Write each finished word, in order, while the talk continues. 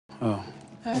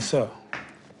Hey. What's up?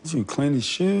 Did you clean his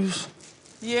shoes?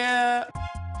 Yeah.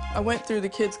 I went through the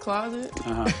kids' closet.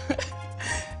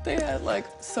 They had, like,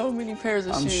 so many pairs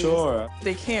of shoes. I'm sure.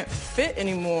 They can't fit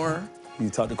anymore. You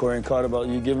talked to Corey and Carter about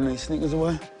you giving these sneakers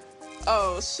away?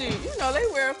 Oh, shoot. You know, they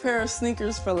wear a pair of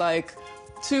sneakers for, like,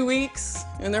 2 weeks,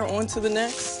 and they're on to the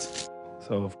next.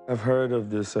 So I've heard of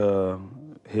this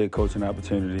head coaching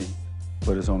opportunity,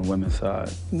 but it's on the women's side.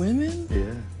 Women?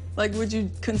 Yeah. Like, would you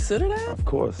consider that? Of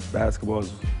course. Basketball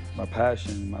is my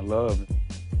passion, my love.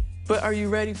 But are you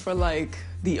ready for, like,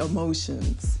 the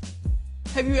emotions?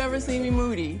 Have you ever seen me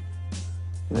moody?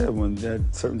 Yeah, when at a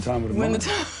certain time of the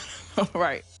month.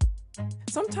 Right.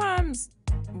 Sometimes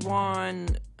Juan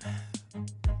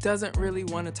doesn't really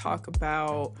want to talk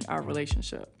about our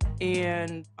relationship.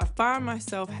 And I find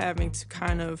myself having to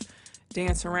kind of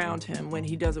dance around him when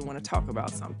he doesn't want to talk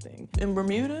about something. In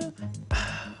Bermuda,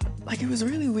 like, it was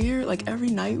really weird. Like, every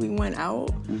night we went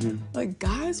out, like,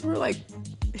 guys were, like,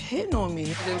 hitting on me.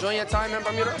 You enjoying your time in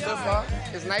Bermuda so far?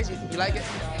 It's nice? You like it?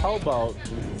 How about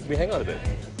we hang out a bit?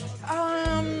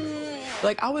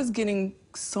 Like, I was getting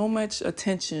so much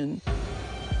attention.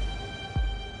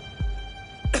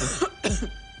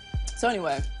 So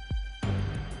anyway.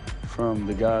 From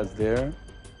the guys there?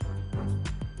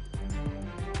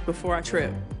 Before I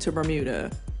trip to Bermuda,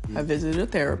 I visited a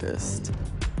therapist.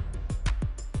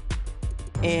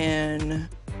 And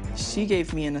she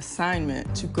gave me an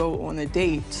assignment to go on a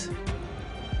date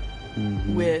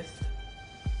with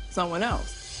someone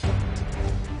else.